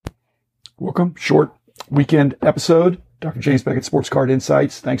Welcome. Short weekend episode. Dr. James Beckett Sports Card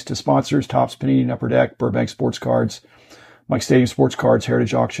Insights. Thanks to sponsors, Topps, Panini, and Upper Deck, Burbank Sports Cards, Mike Stadium Sports Cards,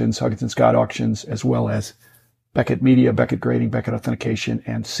 Heritage Auctions, Huggins & Scott Auctions, as well as Beckett Media, Beckett Grading, Beckett Authentication,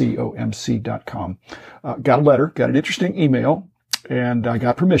 and COMC.com. Got a letter, got an interesting email, and I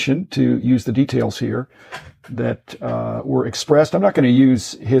got permission to use the details here that were expressed. I'm not going to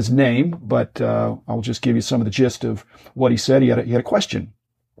use his name, but I'll just give you some of the gist of what he said. He had a question.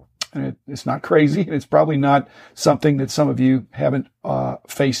 And it's not crazy, and it's probably not something that some of you haven't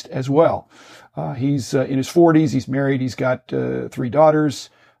faced as well. He's in his 40s. He's married. He's got 3 daughters.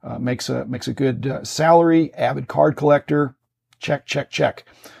 Makes a good salary. Avid card collector. Check, check, check.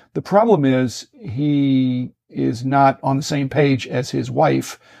 The problem is he is not on the same page as his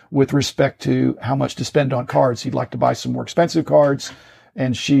wife with respect to how much to spend on cards. He'd like to buy some more expensive cards,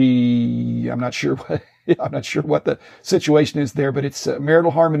 and I'm not sure what the situation is there, but it's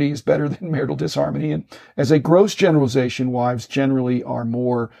marital harmony is better than marital disharmony. And as a gross generalization, wives generally are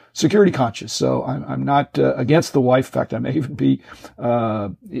more security conscious. So I'm not against the wife. In fact, I may even be,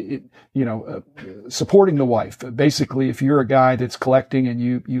 supporting the wife. Basically, if you're a guy that's collecting and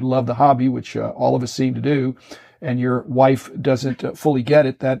you love the hobby, which all of us seem to do, and your wife doesn't fully get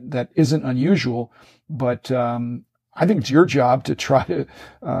it, that isn't unusual. But I think it's your job to try to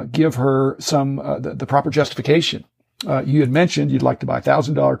give her some the proper justification. You had mentioned you'd like to buy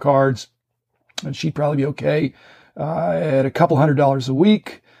 $1,000 cards, and she'd probably be okay at a couple $100 a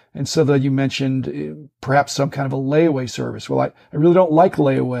week. And so that you mentioned perhaps some kind of a layaway service. Well, I really don't like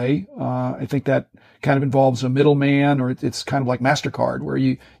layaway. I think that kind of involves a middleman, or it's kind of like MasterCard, where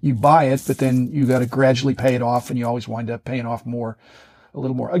you buy it, but then you got to gradually pay it off, and you always wind up paying off a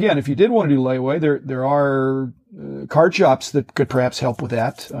little more. Again, if you did want to do layaway, there are card shops that could perhaps help with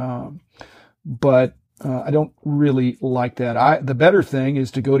that. But I don't really like that. The better thing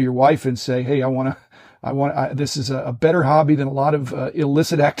is to go to your wife and say, hey, this is a better hobby than a lot of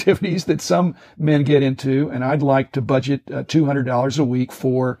illicit activities that some men get into, and I'd like to budget $200 a week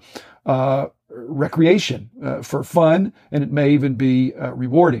for recreation, for fun, and it may even be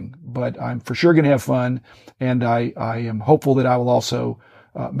rewarding. But I'm for sure going to have fun, and I am hopeful that I will also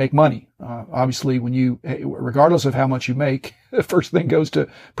make money. Obviously, regardless of how much you make, the first thing goes to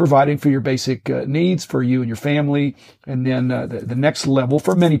providing for your basic needs for you and your family. And then the next level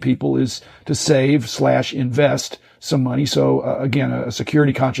for many people is to save/invest some money. So again, a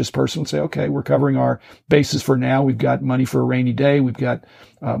security conscious person would say, okay, we're covering our bases for now. We've got money for a rainy day. We've got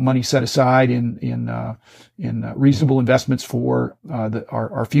money set aside in reasonable investments for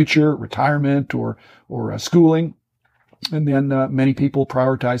our future, retirement or schooling. And then many people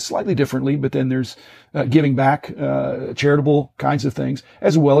prioritize slightly differently, but then there's giving back, charitable kinds of things,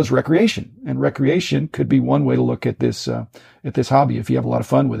 as well as recreation. And recreation could be one way to look at this hobby if you have a lot of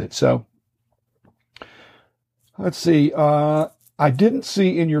fun with it. So let's see. I didn't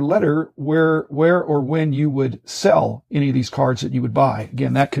see in your letter where or when you would sell any of these cards that you would buy.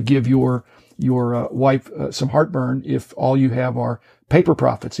 Again, that could give your wife some heartburn if all you have are paper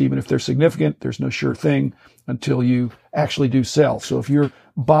profits. Even if they're significant, there's no sure thing until you actually do sell. So if you're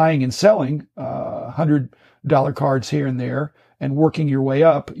buying and selling $100 cards here and there and working your way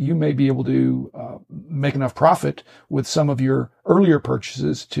up, you may be able to make enough profit with some of your earlier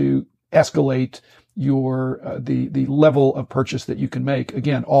purchases to escalate your the level of purchase that you can make.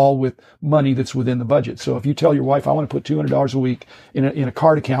 Again, all with money that's within the budget. So if you tell your wife, I want to put $200 a week in a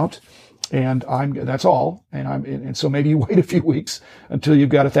card account, and that's all. And so maybe you wait a few weeks until you've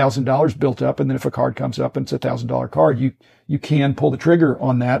got $1,000 built up. And then if a card comes up and it's $1,000 card, you can pull the trigger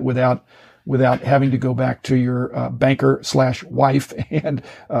on that without having to go back to your banker/wife and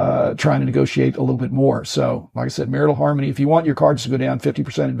trying to negotiate a little bit more. So like I said, marital harmony, if you want your cards to go down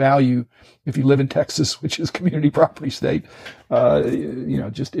 50% in value, if you live in Texas, which is a community property state,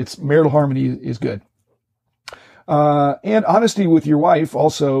 it's marital harmony is good. And honesty with your wife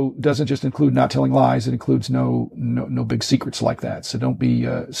also doesn't just include not telling lies. It includes no big secrets like that. So don't be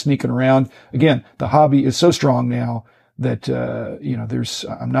sneaking around. Again, the hobby is so strong now that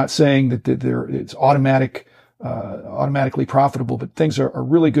I'm not saying that it's automatically profitable, but things are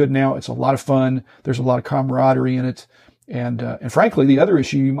really good now. It's a lot of fun. There's a lot of camaraderie in it. And frankly, the other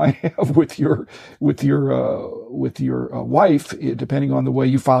issue you might have with your wife, depending on the way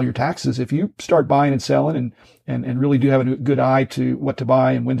you file your taxes, if you start buying and selling and really do have a good eye to what to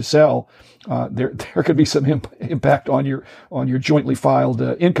buy and when to sell, there could be some impact on your jointly filed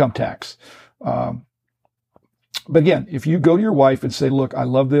income tax. But again, if you go to your wife and say, look, I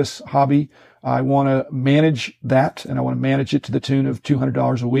love this hobby. I want to manage that, and I want to manage it to the tune of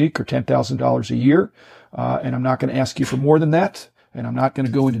 $200 a week or $10,000 a year. And I'm not going to ask you for more than that. And I'm not going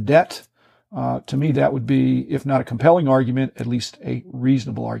to go into debt. to me, that would be, if not a compelling argument, at least a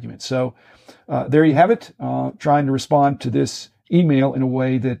reasonable argument. So there you have it, trying to respond to this email in a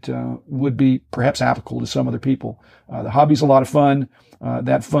way that would be perhaps applicable to some other people. The hobby's a lot of fun.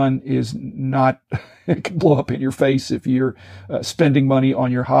 That fun is not, it can blow up in your face if you're spending money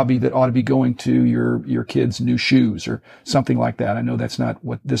on your hobby that ought to be going to your kids' new shoes or something like that. I know that's not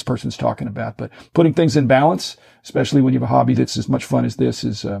what this person's talking about, but putting things in balance, especially when you have a hobby that's as much fun as this,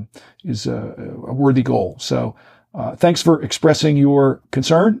 is a worthy goal. So thanks for expressing your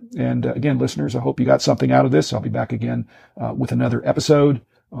concern. And again, listeners, I hope you got something out of this. I'll be back again with another episode.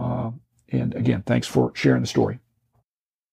 And again, thanks for sharing the story.